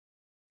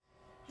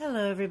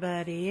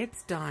everybody,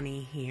 it's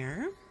Donnie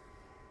here,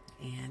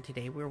 and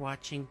today we're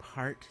watching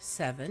part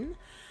 7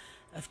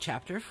 of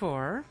chapter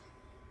 4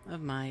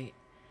 of my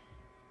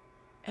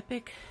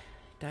epic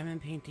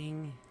diamond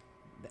painting,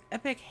 the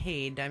epic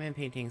HAED diamond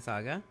painting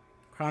saga,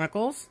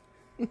 Chronicles.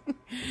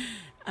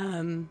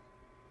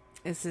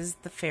 This is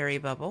the Fairy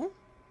Bubble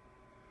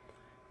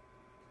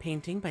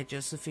painting by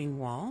Josephine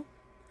Wall,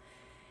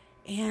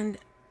 and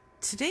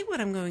today what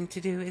I'm going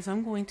to do is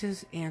I'm going to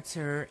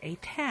answer a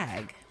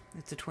tag.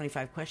 It's a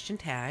 25 question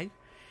tag,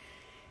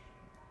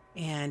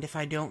 and if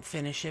I don't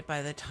finish it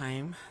by the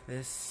time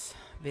this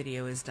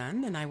video is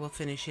done, then I will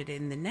finish it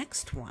in the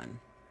next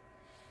one.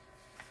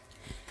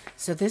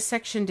 So this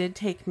section did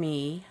take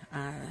me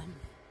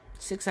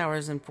 6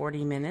 hours and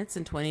 40 minutes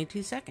and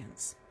 22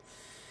 seconds,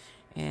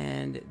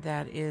 and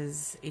that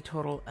is a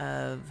total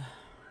of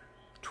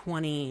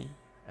 20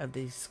 of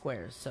these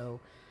squares, so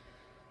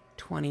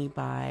 20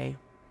 by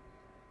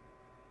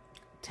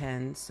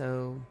 10,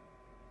 so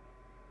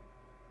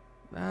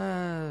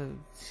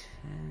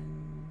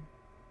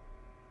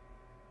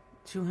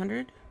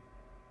 200?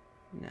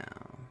 No,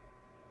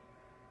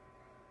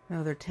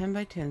 they're 10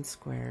 by 10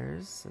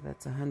 squares, so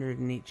that's 100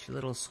 in each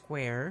little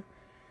square.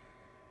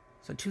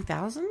 So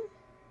 2,000?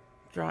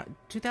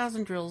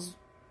 2,000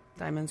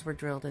 diamonds were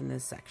drilled in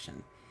this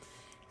section.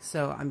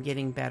 So I'm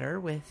getting better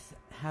with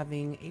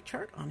having a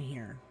chart on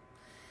here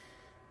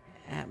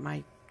at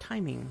my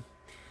timing.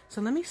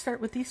 So let me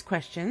start with these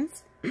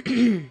questions.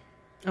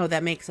 Oh,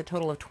 that makes a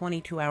total of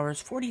 22 hours,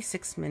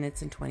 46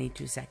 minutes, and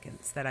 22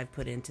 seconds that I've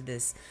put into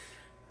this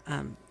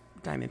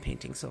diamond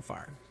painting so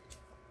far.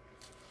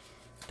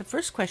 The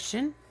first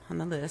question on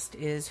the list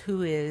is,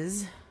 who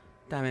is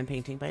Diamond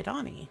Painting by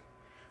Donnie?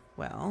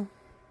 Well,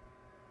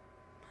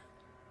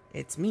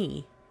 it's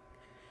me.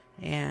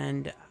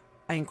 And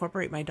I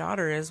incorporate my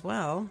daughter as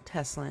well,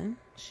 Teslin.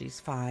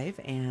 She's 5,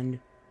 and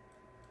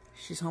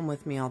she's home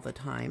with me all the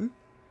time.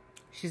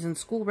 She's in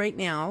school right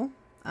now.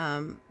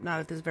 Not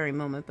at this very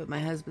moment, but my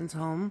husband's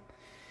home.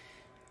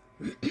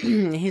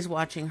 He's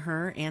watching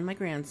her and my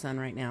grandson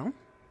right now.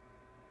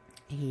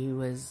 He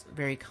was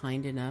very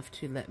kind enough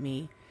to let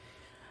me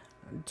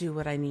do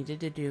what I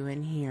needed to do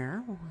in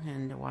here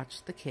and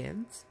watch the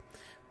kids.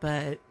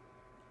 But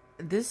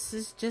this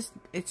is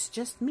it's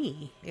just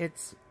me.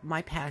 It's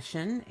my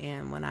passion,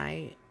 and when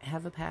I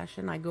have a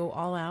passion, I go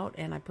all out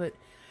and I put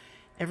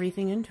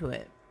everything into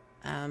it.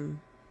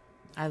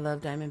 I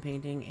love diamond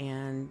painting,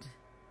 and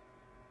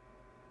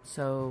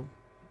so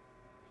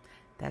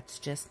that's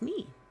just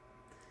me.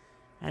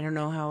 I don't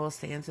know how else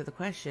to answer the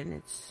question.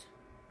 It's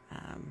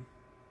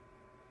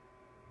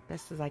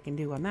best as I can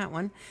do on that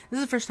one. This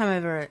is the first time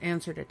I've ever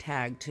answered a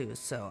tag too,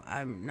 so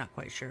I'm not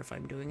quite sure if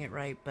I'm doing it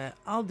right, but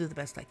I'll do the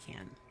best I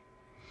can.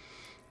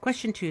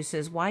 Question 2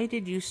 says, why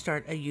did you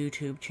start a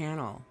YouTube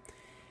channel?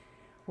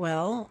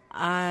 Well,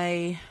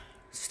 I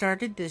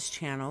started this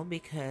channel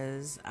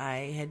because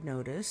I had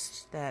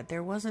noticed that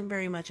there wasn't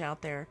very much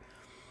out there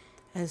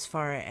as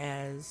far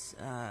as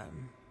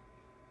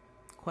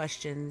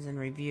questions and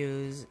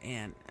reviews,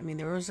 and I mean,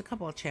 there was a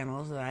couple of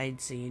channels that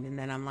I'd seen, and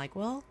then I'm like,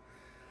 well,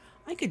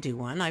 I could do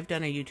one. I've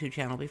done a YouTube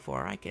channel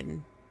before. I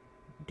can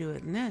do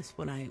it in this.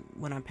 When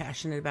I'm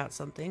passionate about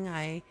something,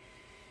 I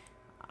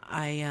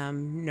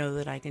know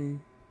that I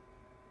can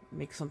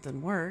make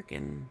something work,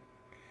 and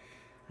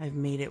I've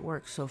made it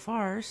work so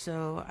far,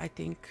 so I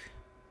think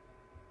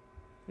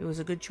it was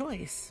a good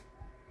choice.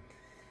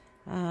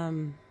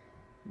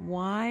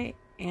 Why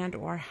and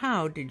or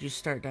how did you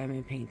start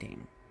diamond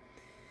painting?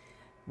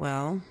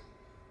 Well,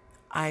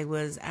 I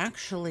was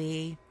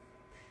actually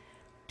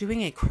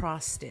doing a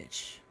cross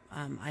stitch.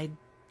 I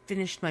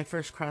finished my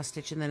first cross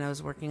stitch, and then I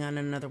was working on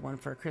another one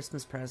for a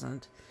Christmas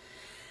present.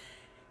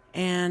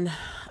 And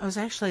I was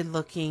actually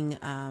looking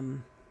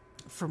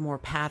for more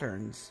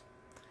patterns.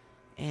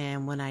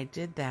 And when I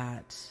did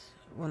that,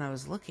 when I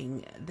was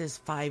looking, this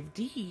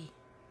 5D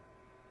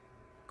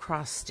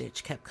cross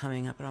stitch kept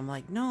coming up, and I'm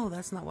like, no,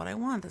 that's not what I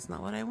want. That's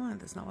not what I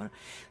want. That's not what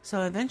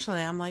So eventually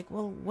I'm like,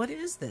 well, what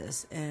is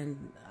this?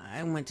 And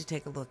I went to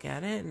take a look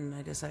at it, and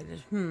I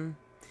decided,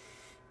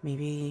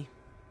 maybe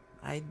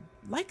I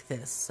like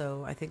this,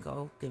 so I think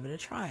I'll give it a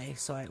try.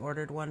 So I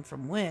ordered one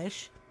from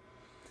Wish,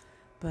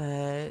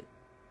 but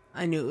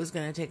I knew it was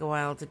going to take a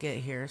while to get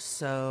here,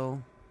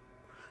 so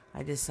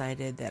I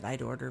decided that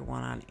I'd order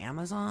one on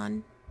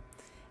Amazon.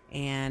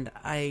 And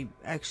I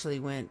actually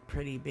went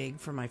pretty big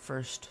for my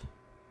first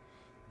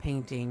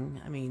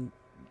painting. I mean,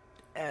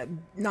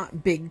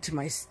 not big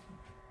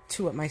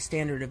to what my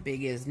standard of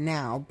big is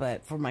now,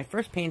 but for my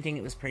first painting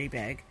it was pretty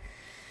big,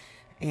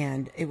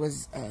 and it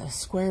was a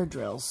square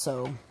drill,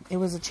 so it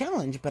was a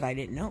challenge, but I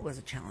didn't know it was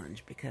a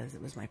challenge because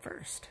it was my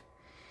first.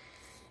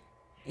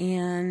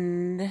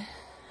 And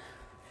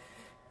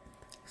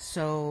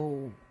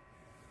so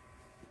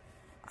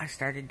I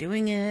started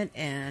doing it,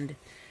 and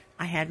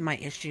I had my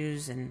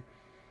issues, and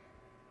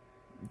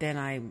then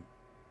I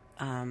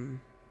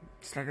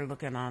started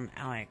looking on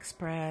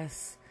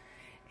AliExpress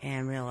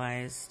and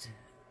realized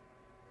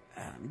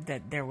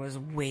that there was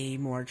way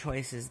more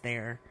choices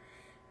there.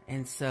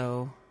 And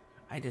so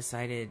I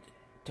decided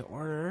to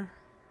order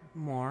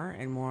more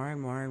and more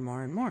and more and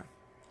more and more.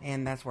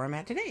 And that's where I'm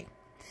at today.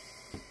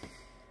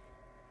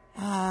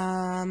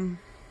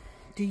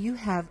 Do you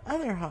have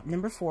other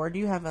number 4, do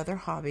you have other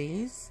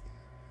hobbies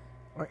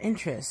or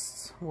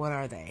interests? What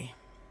are they?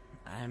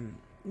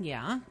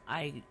 Yeah,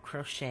 I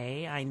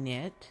crochet, I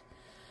knit,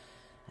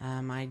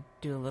 I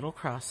do a little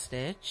cross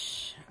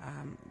stitch,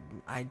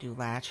 I do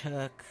latch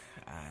hook,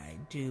 I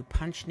do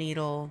punch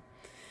needle,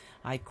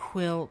 I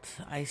quilt,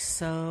 I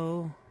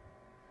sew,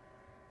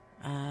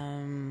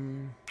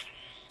 I'm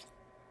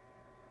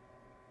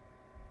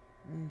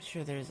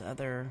sure there's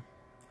other,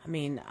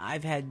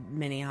 I've had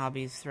many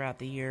hobbies throughout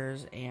the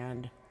years,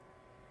 and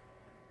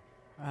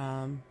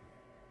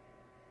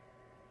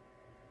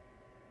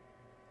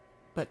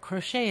but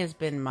crochet has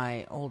been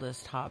my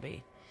oldest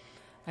hobby.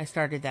 I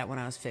started that when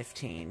I was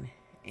 15,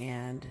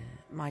 and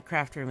my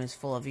craft room is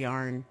full of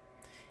yarn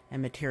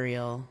and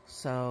material,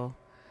 so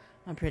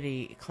I'm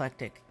pretty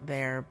eclectic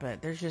there.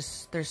 But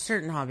there's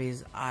certain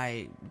hobbies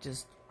I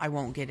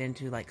won't get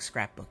into, like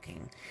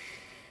scrapbooking,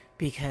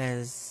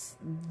 because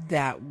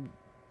that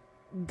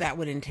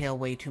would entail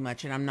way too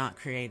much, and I'm not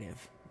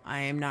creative.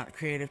 I am not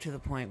creative to the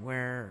point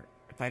where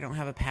if I don't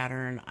have a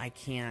pattern, I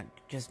can't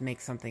just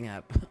make something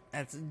up.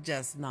 That's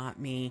just not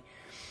me.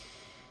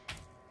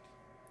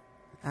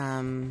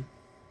 Trying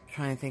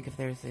to think if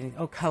there's any.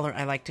 Oh, color.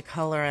 I like to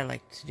color. I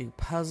like to do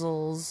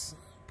puzzles.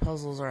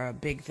 Puzzles are a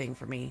big thing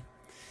for me.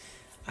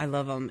 I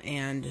love them.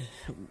 And,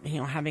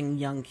 having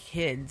young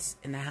kids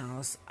in the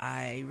house,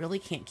 I really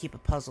can't keep a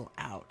puzzle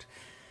out.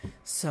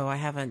 So I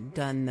haven't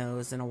done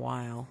those in a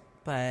while.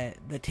 But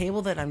the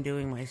table that I'm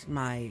doing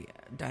my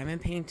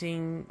diamond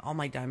painting, all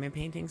my diamond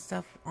painting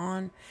stuff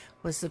on,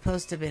 was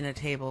supposed to have been a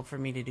table for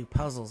me to do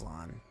puzzles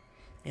on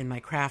in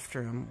my craft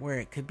room, where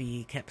it could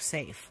be kept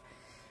safe.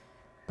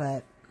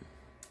 But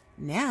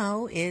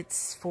now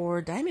it's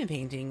for diamond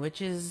painting,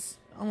 which is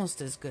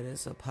almost as good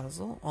as a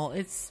puzzle. Well,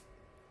 it's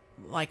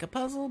like a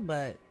puzzle,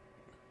 but,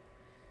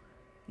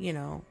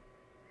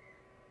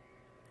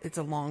 it's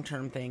a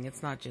long-term thing.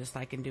 It's not just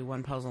I can do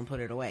one puzzle and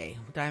put it away.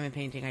 Diamond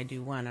painting, I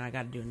do one and I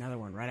got to do another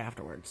one right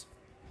afterwards.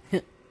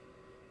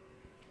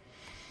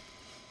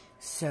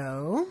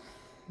 So,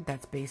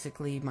 that's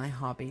basically my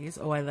hobbies.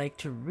 Oh, I like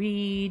to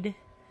read.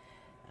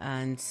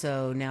 And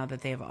so now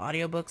that they have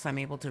audiobooks, I'm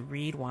able to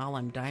read while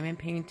I'm diamond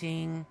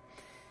painting.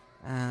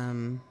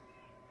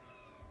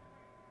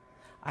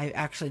 I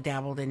actually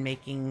dabbled in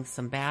making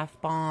some bath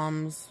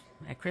bombs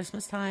at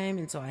Christmas time,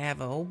 and so I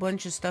have a whole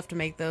bunch of stuff to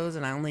make those,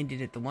 and I only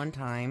did it the one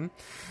time.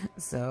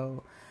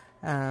 So,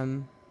 yeah,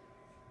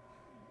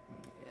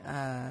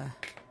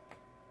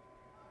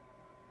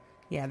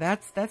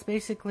 that's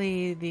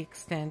basically the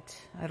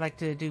extent. I like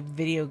to do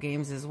video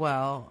games as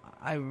well.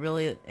 I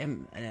really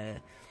am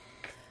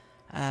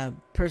a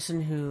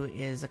person who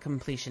is a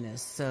completionist.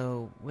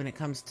 So when it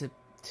comes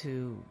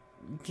to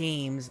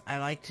games, I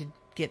like to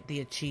get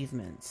the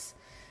achievements.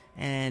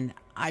 And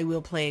I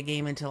will play a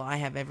game until I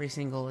have every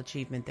single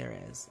achievement there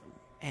is.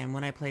 And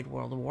when I played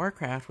World of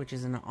Warcraft, which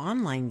is an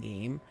online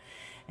game,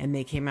 and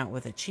they came out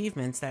with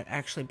achievements, that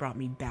actually brought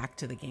me back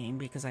to the game,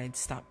 because I had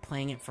stopped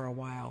playing it for a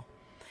while.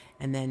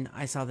 And then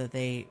I saw that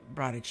they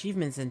brought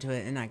achievements into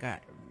it, and I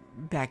got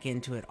back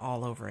into it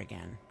all over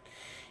again.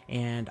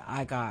 And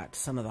I got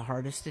some of the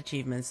hardest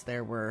achievements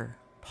there were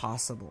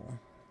possible.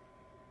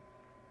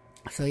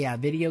 So yeah,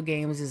 video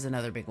games is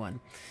another big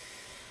one.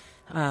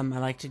 I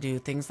like to do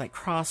things like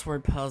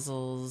crossword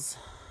puzzles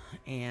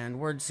and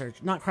word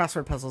search. Not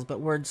crossword puzzles, but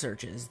word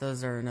searches.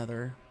 Those are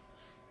another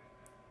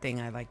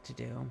thing I like to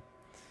do.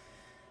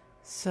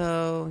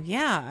 So,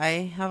 yeah,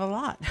 I have a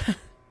lot.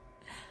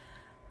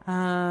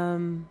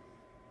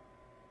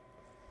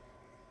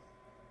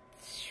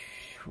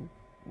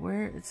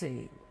 Let's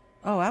see.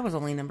 Oh, I was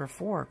only number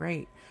 4.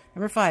 Great.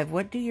 Number 5,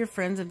 what do your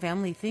friends and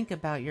family think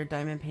about your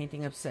diamond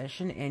painting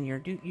obsession and your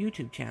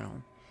YouTube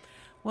channel?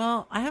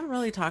 Well, I haven't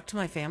really talked to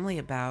my family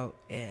about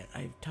it.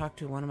 I've talked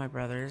to one of my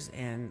brothers,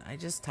 and I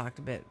just talked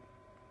a bit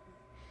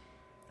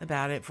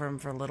about it for him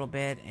for a little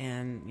bit,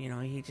 and,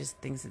 he just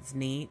thinks it's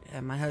neat.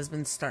 And my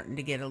husband's starting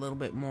to get a little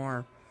bit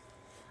more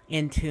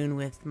in tune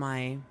with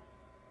my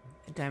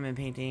diamond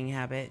painting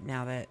habit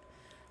now that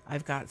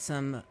I've got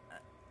some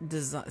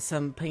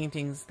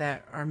paintings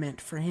that are meant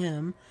for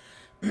him.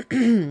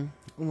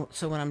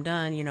 So when I'm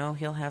done,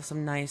 he'll have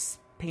some nice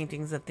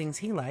paintings of things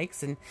he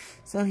likes, and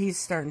so he's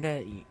starting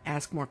to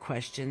ask more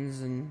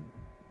questions and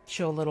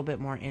show a little bit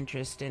more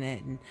interest in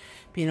it, and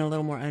being a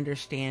little more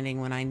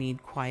understanding when I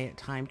need quiet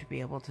time to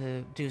be able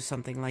to do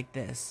something like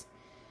this.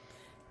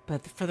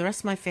 But for the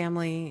rest of my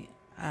family,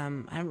 I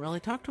haven't really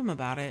talked to them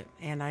about it,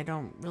 and I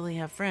don't really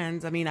have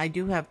friends. I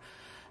do have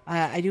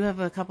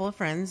a couple of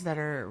friends that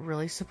are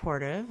really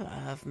supportive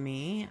of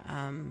me.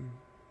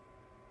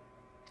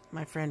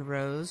 My friend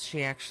Rose,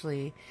 she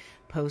actually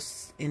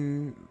posts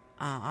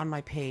on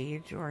my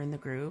page or in the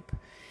group,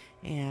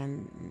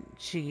 and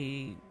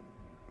she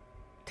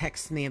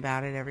texts me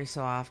about it every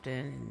so often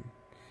and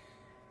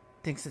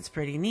thinks it's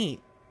pretty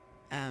neat.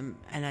 And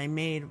I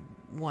made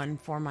one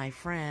for my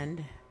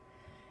friend,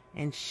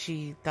 And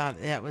she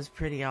thought that was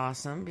pretty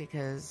awesome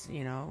because,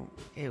 you know,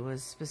 it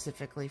was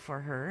specifically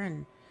for her.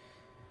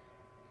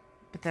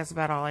 But that's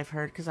about all I've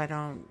heard, because I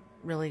don't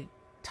really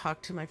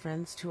talk to my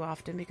friends too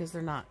often because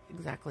they're not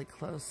exactly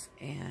close.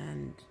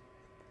 And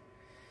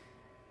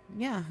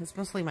yeah, it's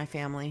mostly my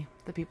family,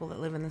 the people that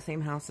live in the same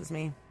house as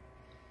me.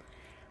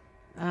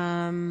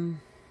 Number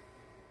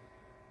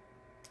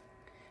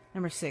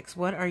 6,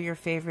 what are your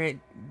favorite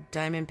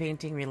diamond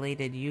painting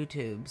related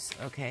YouTubes?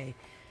 Okay.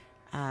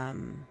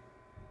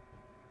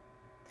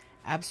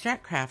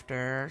 Abstract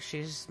Crafter,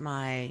 she's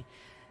my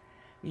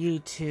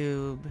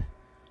YouTube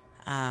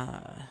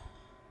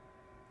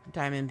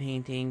diamond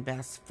painting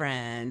best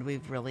friend.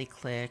 We've really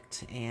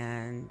clicked,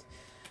 and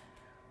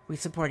we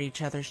support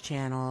each other's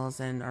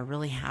channels and are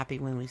really happy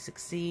when we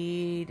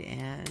succeed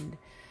and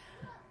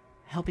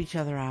help each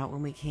other out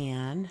when we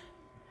can.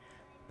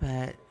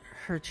 But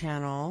her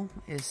channel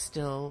is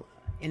still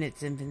in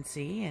its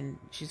infancy, and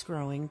she's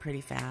growing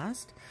pretty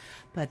fast.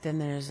 But then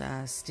there's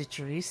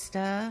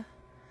Stitcherista.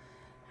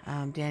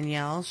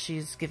 Danielle,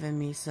 she's given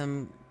me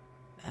some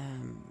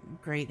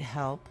great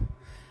help,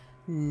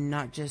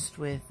 not just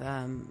with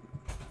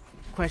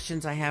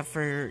questions I have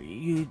for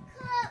YouTube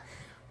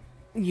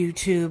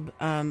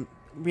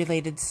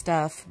related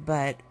stuff,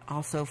 but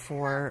also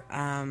for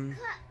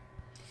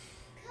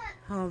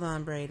hold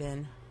on,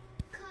 Brayden.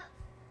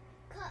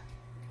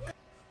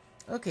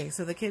 Okay,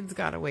 so the kids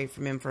got away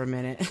from him for a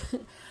minute.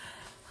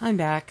 I'm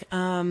back.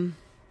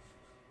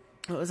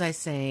 What was I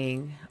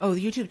saying? Oh,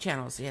 the YouTube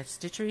channels. Yes,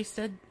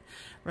 Stitcherista,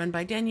 run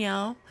by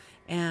Danielle,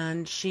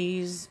 and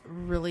she's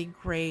really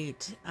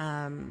great.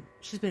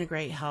 She's been a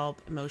great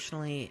help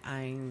emotionally.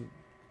 I'm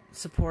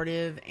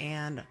supportive,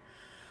 and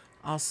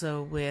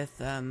also with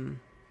the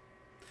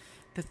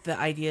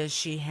ideas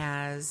she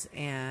has,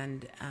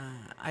 and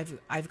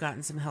I've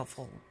gotten some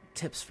helpful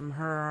tips from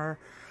her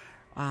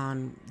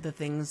on the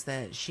things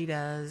that she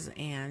does,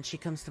 and she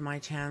comes to my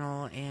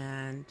channel,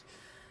 and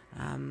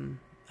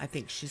I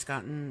think she's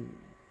gotten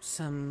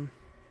some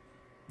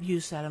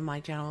use out of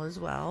my channel as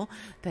well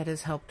that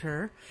has helped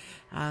her.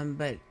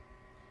 But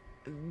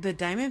the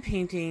diamond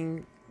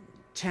painting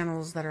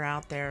channels that are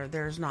out there,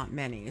 there's not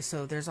many.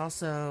 So there's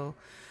also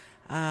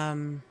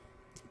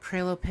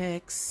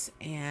Kralopix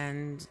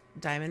and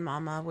Diamond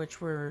Mama,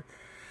 which were,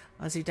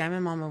 let's see,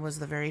 Diamond Mama was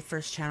the very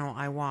first channel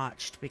I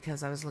watched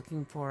because I was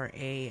looking for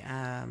a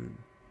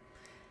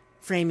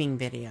framing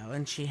video,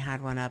 and she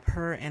had one up.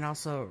 Her, and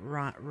also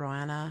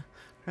Roanna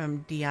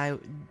from DIY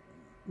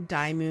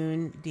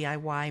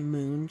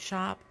Moon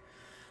Shop.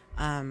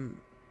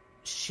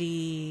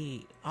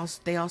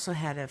 They also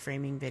had a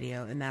framing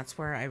video, and that's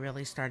where I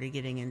really started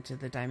getting into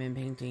the diamond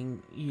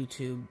painting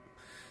YouTube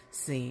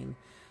scene.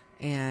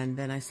 And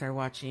then I started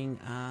watching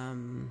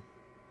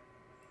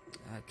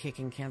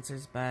Kicking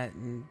Cancer's Butt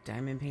and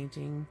Diamond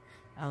Painting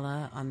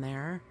Ella on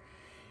there.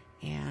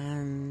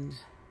 And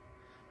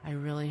I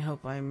really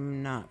hope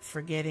I'm not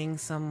forgetting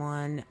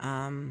someone.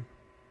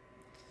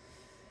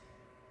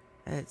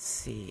 Let's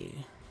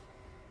see.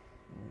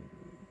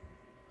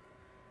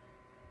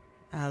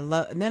 And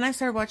then I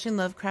started watching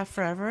Lovecraft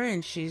Forever,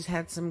 and she's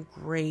had some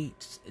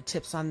great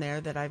tips on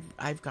there that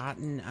I've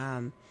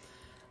gotten,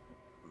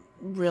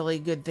 really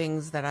good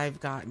things that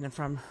I've gotten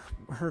from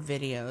her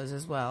videos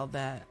as well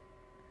that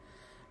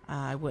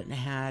I wouldn't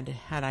have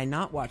had I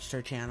not watched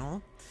her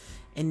channel.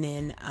 And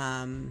then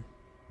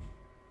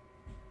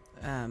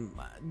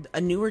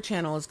a newer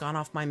channel has gone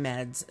off my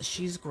meds.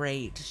 She's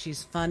great.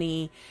 She's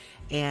funny,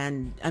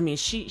 and I mean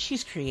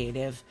she's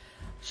creative.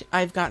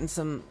 I've gotten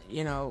some,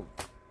 you know,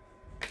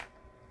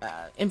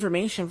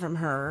 information from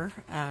her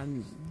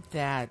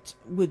that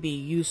would be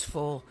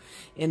useful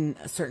in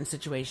certain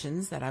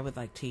situations that I would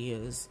like to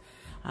use.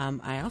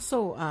 I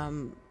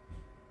also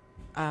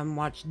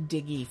watched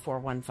Diggy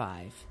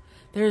 415.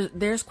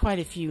 There's quite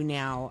a few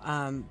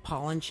now.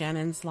 Paul and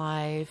Shannon's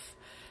Life,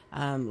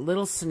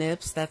 Little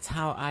Snips. That's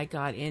how I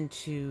got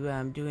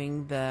into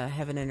doing the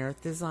Heaven and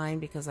Earth design,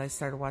 because I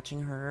started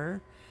watching her.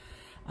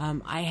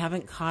 I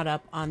haven't caught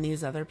up on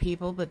these other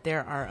people, but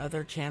there are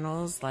other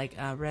channels like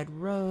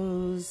Red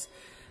Rose,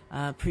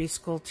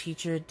 Preschool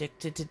Teacher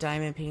Addicted to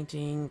Diamond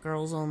Painting,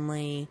 Girls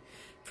Only,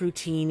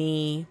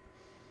 Fruitini,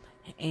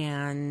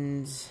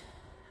 and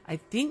I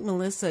think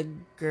Melissa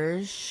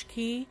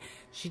Gershke,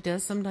 she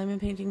does some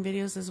diamond painting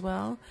videos as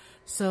well.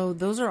 So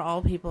those are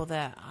all people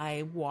that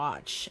I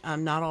watch.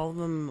 Not all of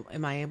them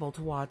am I able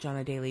to watch on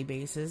a daily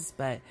basis,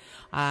 but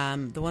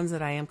the ones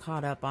that I am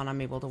caught up on,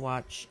 I'm able to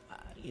watch,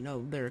 you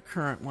know, their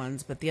current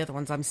ones, but the other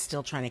ones I'm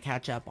still trying to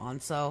catch up on.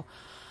 So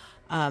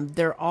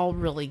they're all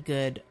really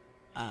good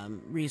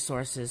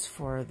resources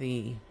for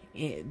the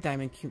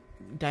diamond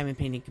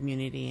painting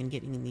community and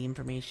getting the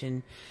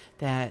information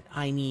that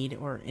I need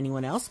or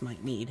anyone else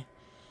might need.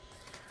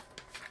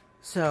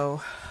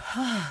 So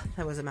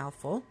that was a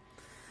mouthful.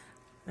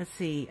 Let's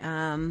see.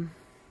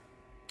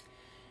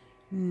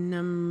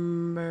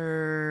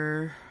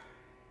 Number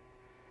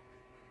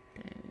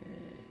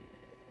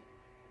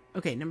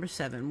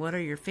 7. What are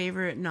your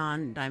favorite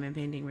non-diamond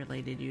painting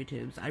related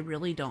YouTubes? I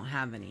really don't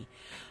have any.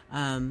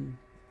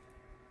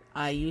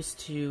 I used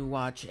to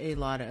watch a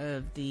lot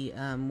of the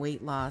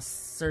weight loss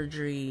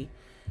surgery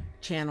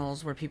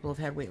channels where people have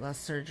had weight loss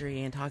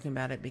surgery and talking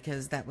about it,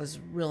 because that was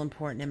real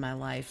important in my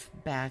life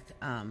back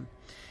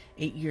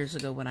 8 years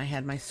ago when I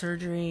had my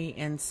surgery.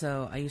 And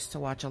so I used to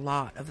watch a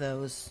lot of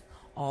those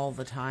all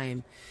the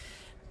time.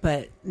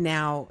 But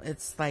now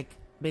it's like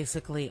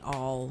basically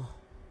all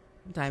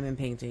diamond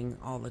painting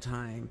all the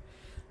time.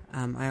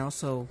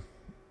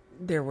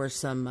 There were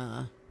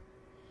some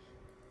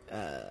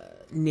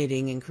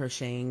knitting and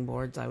crocheting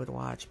boards I would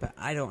watch, but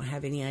I don't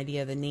have any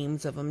idea the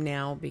names of them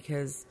now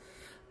because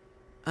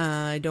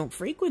I don't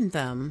frequent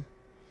them.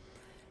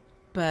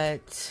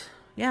 But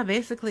yeah,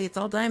 basically it's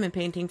all diamond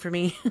painting for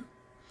me.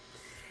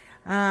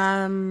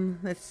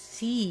 Let's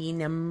see,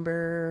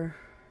 number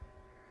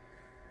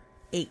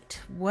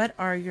 8. What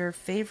are your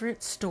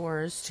favorite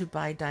stores to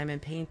buy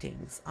diamond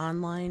paintings,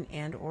 online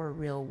and or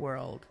real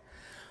world?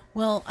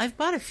 Well, I've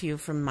bought a few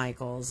from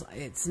Michael's.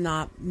 It's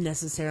not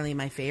necessarily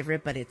my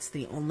favorite, but it's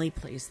the only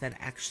place that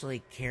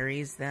actually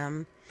carries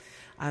them.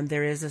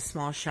 There is a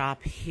small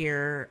shop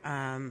here.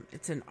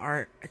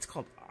 It's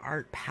called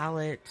Art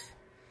Palette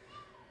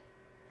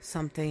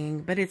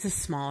something, but it's a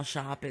small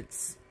shop.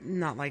 It's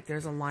not like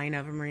there's a line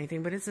of them or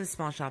anything, but it's a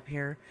small shop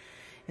here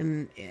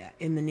in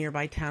the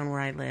nearby town where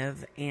I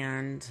live,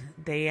 and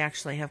they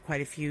actually have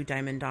quite a few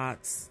diamond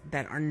dots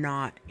that are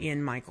not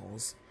in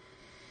Michael's.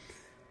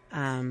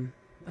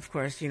 Of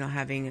course,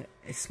 having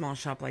a small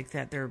shop like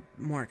that, they're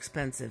more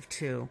expensive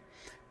too.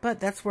 But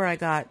that's where I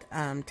got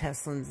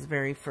Teslin's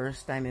very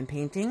first diamond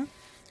painting.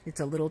 It's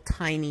a little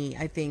tiny,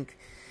 I think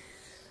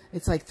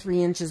it's like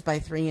 3 inches by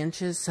 3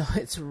 inches, so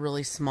it's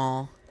really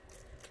small.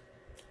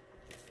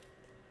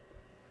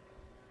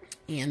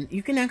 And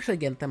you can actually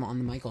get them on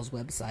the Michael's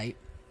website.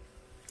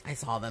 I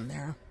saw them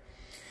there.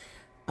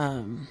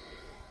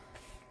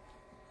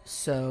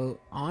 So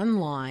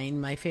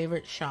online, my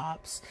favorite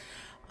shops,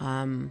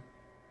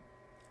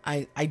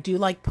 I do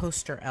like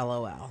Poster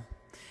LOL.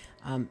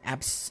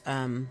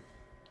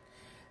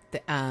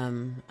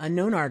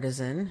 Unknown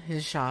Artisan,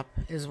 his shop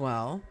as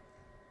well.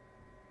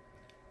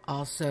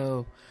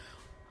 Also,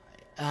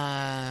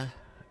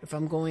 if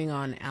I'm going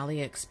on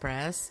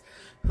AliExpress,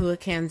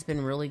 Huracan's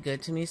been really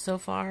good to me so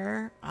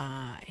far.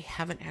 I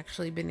haven't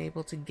actually been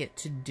able to get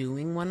to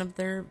doing one of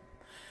their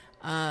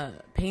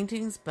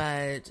paintings,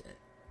 but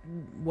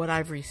what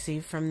I've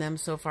received from them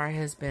so far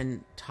has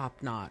been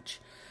top notch.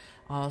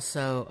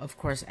 Also, of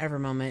course,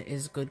 Evermoment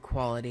is good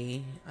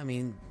quality. I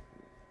mean,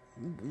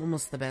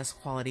 almost the best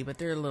quality, but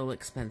they're a little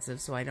expensive,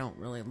 so I don't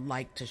really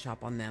like to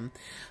shop on them.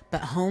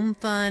 But Home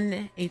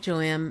Fun,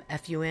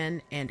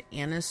 HOMFUN, and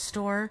Anna's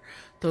Store,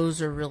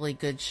 those are really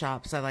good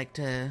shops I like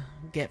to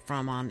get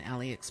from on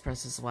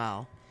AliExpress as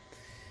well.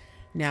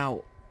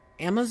 Now,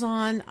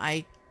 Amazon,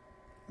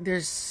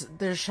 there's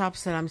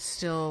shops that I'm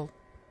still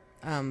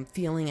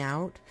feeling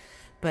out,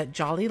 but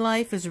Jolly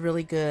Life is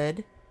really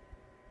good.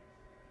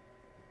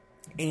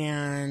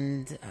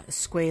 And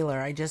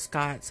Squaler, I just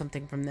got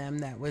something from them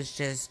that was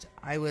just,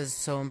 I was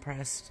so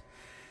impressed.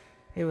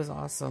 It was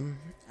awesome.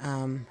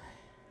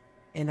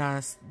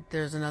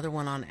 There's another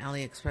one on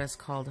AliExpress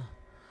called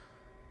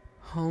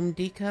Home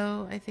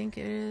Deco, I think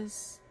it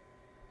is.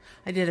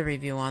 I did a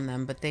review on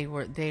them, but they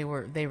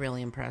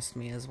really impressed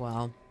me as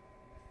well.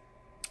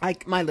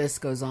 My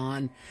list goes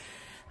on.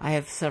 I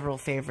have several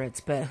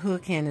favorites, but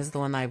Huracan is the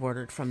one I've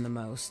ordered from the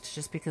most,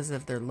 just because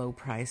of their low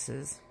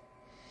prices.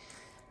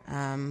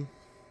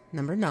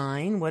 Number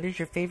 9, what is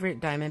your favorite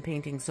diamond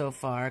painting so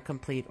far,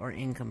 complete or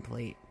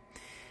incomplete?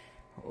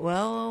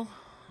 Well,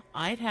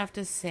 I'd have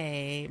to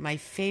say my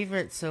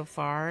favorite so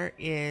far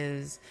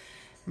is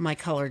my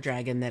color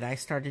dragon that I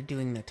started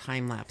doing the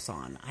time lapse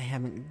on. I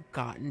haven't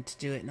gotten to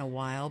do it in a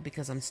while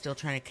because I'm still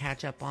trying to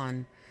catch up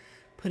on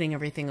putting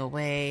everything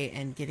away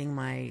and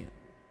getting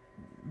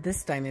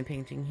this diamond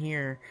painting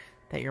here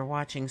that you're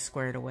watching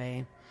squared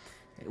away,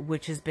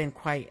 which has been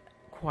quite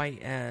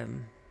a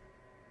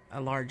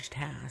large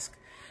task.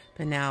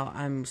 But now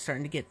I'm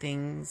starting to get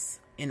things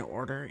in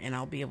order, and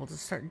I'll be able to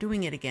start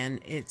doing it again.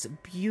 It's a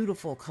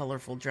beautiful,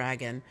 colorful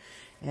dragon,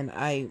 and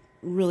I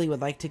really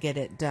would like to get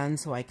it done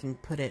so I can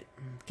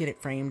get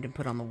it framed and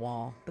put on the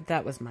wall. But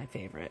that was my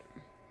favorite.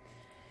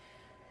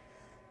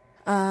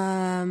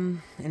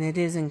 And it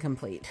is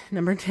incomplete.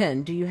 Number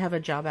 10, do you have a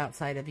job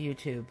outside of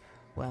YouTube?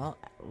 Well,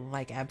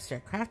 like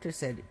Abstract Crafter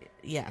said,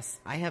 yes,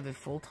 I have a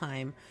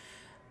full-time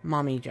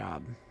mommy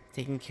job,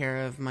 taking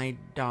care of my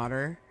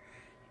daughter,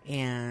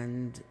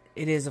 and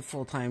it is a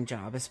full-time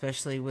job,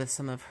 especially with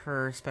some of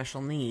her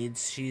special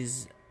needs.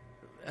 She's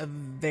a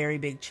very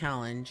big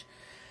challenge,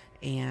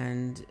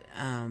 and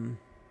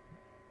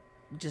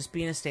just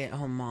being a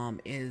stay-at-home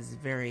mom is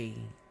very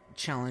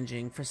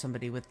challenging for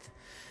somebody with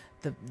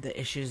the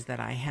issues that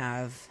I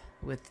have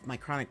with my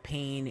chronic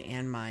pain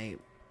and my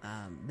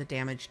the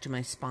damage to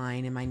my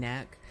spine and my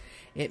neck.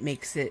 It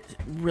makes it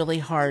really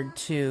hard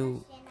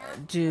to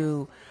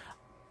do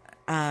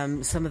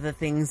some of the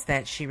things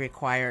that she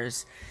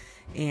requires,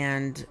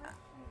 and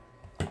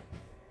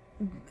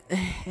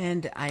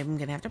I'm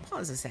gonna have to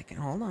pause a second.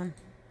 Hold on.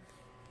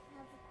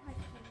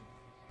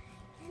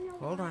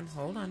 Hold on,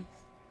 hold on.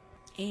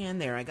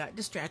 And there, I got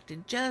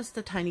distracted just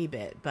a tiny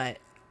bit, but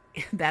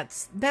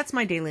that's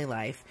my daily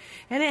life.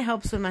 And it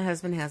helps when my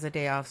husband has a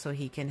day off so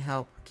he can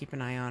help keep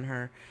an eye on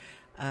her,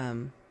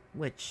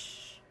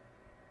 which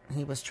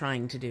he was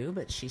trying to do,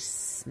 but she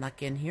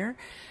snuck in here.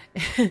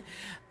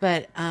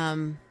 But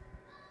I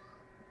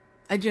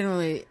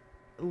generally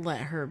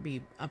let her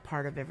be a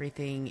part of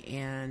everything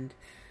and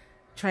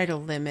try to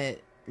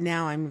limit.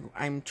 Now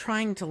I'm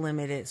trying to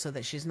limit it so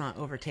that she's not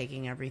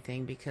overtaking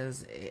everything,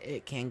 because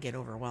it can get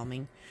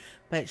overwhelming.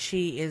 But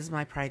she is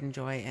my pride and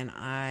joy, and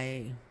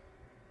I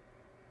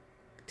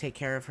take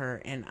care of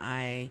her, and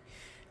I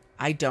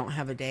don't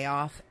have a day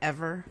off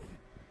ever,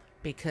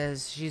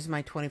 because she's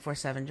my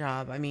 24/7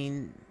 job. I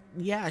mean,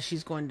 yeah,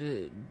 she's going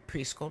to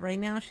preschool right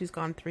now. She's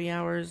gone 3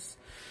 hours,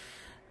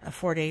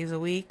 4 days a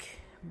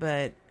week,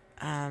 but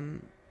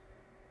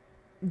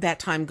that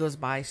time goes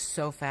by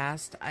so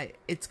fast.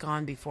 It's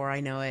gone before I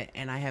know it,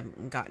 and I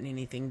haven't gotten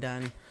anything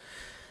done.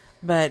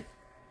 But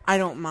I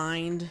don't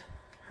mind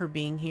her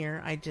being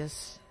here. I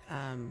just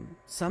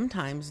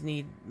sometimes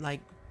need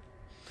like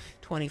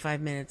 25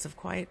 minutes of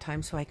quiet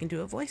time so I can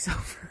do a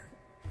voiceover.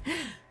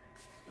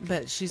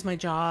 But she's my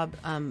job.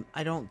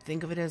 I don't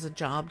think of it as a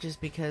job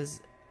just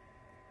because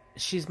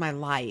she's my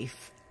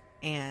life.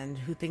 And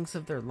who thinks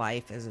of their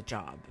life as a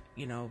job?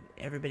 You know,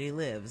 everybody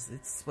lives.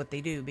 It's what they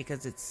do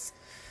because it's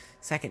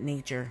second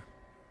nature.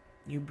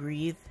 You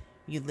breathe,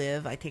 you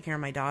live. I take care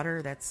of my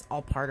daughter. That's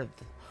all part of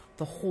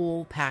the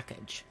whole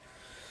package.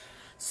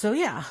 So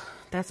yeah,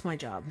 that's my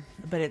job.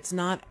 But it's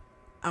not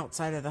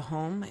outside of the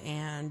home.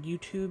 And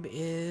YouTube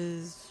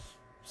is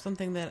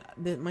something that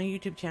my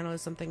YouTube channel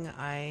is something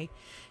I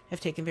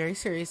have taken very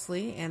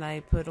seriously. And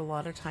I put a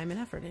lot of time and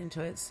effort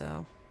into it.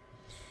 So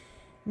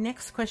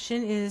next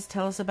question is,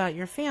 tell us about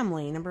your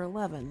family, number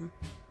 11.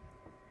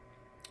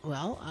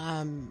 Well,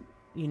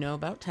 you know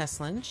about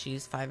Teslin.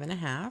 She's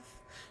 5.5.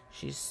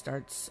 She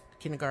starts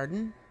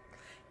kindergarten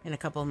in a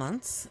couple of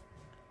months.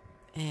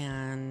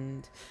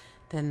 And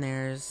then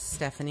there's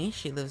Stephanie.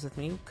 She lives with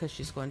me because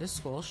she's going to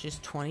school. She's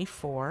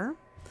 24.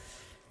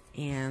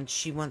 And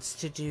she wants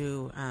to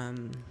do,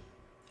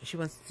 she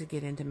wants to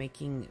get into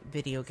making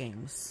video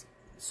games.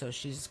 So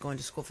she's going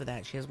to school for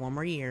that. She has 1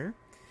 more year.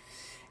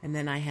 And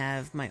then I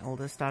have my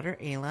oldest daughter,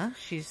 Ayla.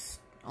 She's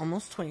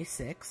almost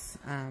 26,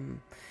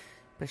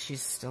 but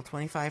she's still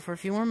 25 for a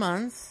few more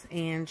months.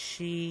 And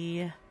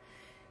she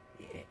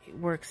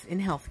works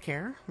in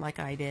healthcare like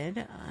I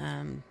did.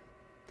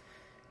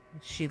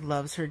 She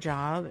loves her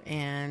job,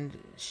 and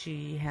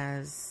she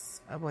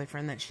has a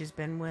boyfriend that she's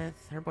been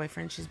with. Her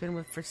boyfriend she's been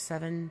with for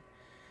seven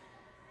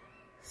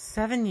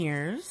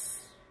years.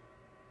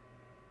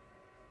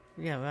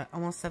 Yeah,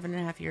 almost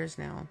 7.5 years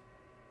now.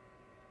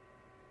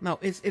 No,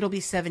 it'll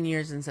be 7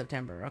 years in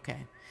September.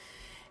 Okay.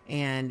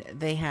 And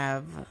they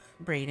have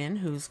Brayden,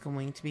 who's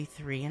going to be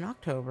 3 in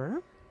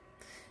October.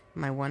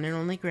 My one and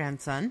only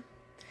grandson.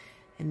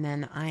 And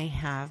then I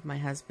have my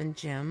husband,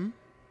 Jim.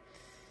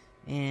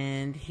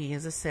 And he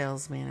is a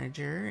sales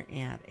manager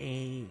at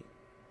a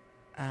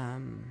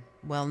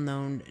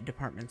well-known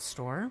department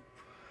store.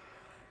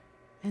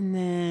 And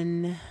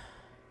then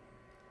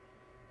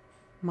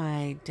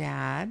my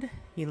dad,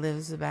 he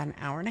lives about an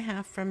hour and a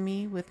half from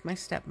me with my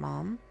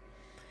stepmom.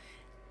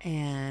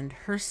 And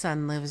her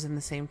son lives in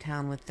the same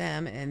town with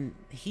them, and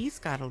he's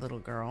got a little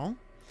girl,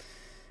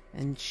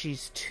 and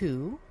she's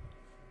 2.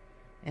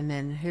 And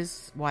then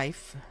his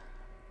wife,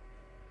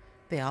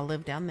 they all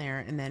live down there.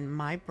 And then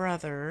my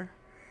brother,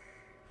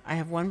 I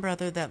have one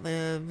brother that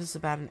lives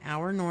about an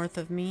hour north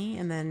of me,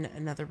 and then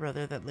another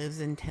brother that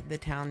lives in the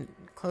town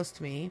close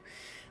to me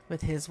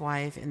with his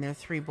wife and their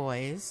 3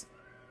 boys.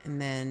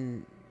 And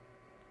then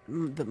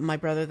my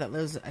brother that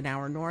lives an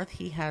hour north,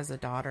 he has a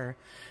daughter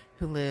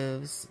who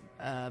lives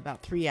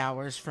about 3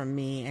 hours from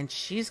me, and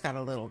she's got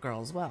a little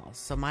girl as well.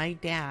 So my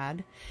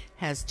dad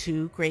has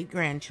 2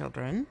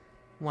 great-grandchildren,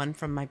 one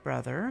from my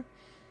brother's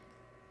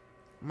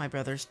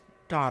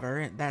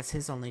daughter, that's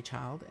his only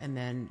child, and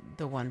then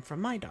the one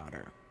from my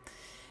daughter.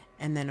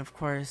 And then, of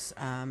course,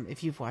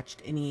 if you've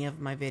watched any of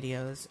my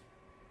videos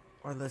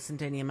or listened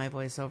to any of my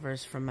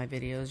voiceovers from my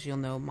videos, you'll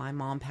know my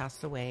mom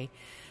passed away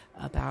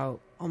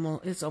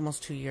it's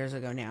almost 2 years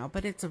ago now,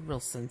 but it's a real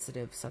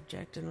sensitive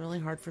subject and really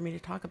hard for me to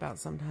talk about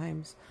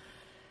sometimes.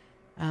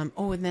 And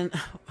then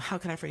how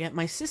could I forget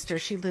my sister?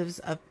 She lives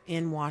up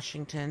in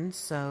Washington,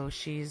 so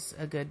she's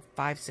a good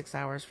 5-6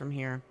 hours from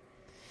here.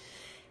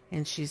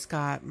 And she's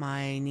got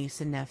my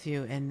niece and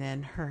nephew, and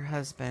then her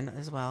husband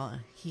as well.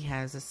 He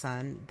has a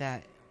son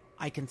that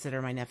I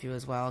consider my nephew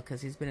as well,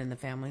 because he's been in the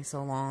family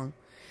so long,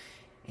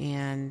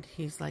 and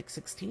he's like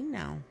 16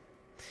 now.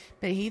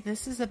 But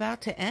this is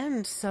about to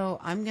end, so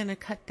I'm going to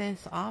cut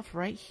this off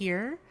right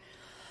here.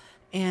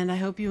 And I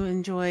hope you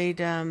enjoyed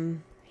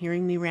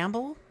hearing me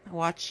ramble,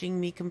 watching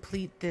me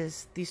complete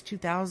these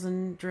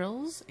 2,000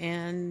 drills.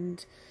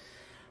 And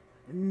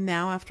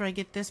now after I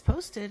get this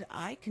posted,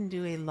 I can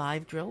do a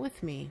live drill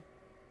with me.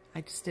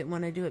 I just didn't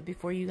want to do it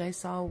before you guys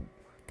saw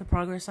the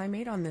progress I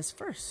made on this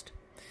first.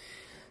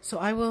 So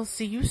I will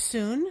see you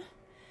soon.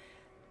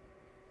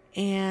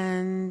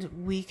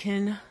 and we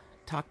can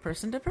talk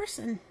person to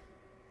person.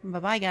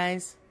 Bye-bye,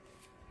 guys.